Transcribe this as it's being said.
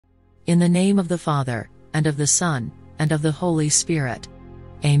In the name of the Father, and of the Son, and of the Holy Spirit.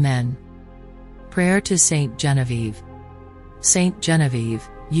 Amen. Prayer to Saint Genevieve. Saint Genevieve,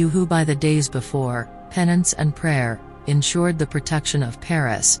 you who by the days before penance and prayer ensured the protection of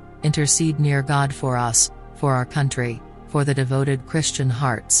Paris, intercede near God for us, for our country, for the devoted Christian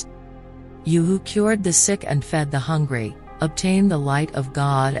hearts. You who cured the sick and fed the hungry, obtain the light of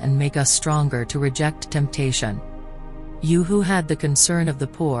God and make us stronger to reject temptation. You who had the concern of the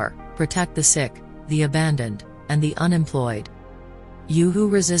poor, protect the sick, the abandoned, and the unemployed. You who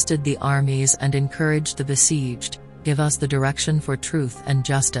resisted the armies and encouraged the besieged, give us the direction for truth and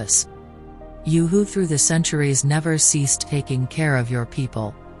justice. You who through the centuries never ceased taking care of your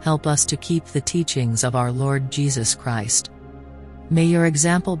people, help us to keep the teachings of our Lord Jesus Christ. May your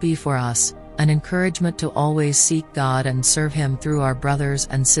example be for us an encouragement to always seek God and serve Him through our brothers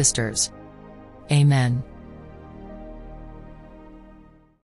and sisters. Amen.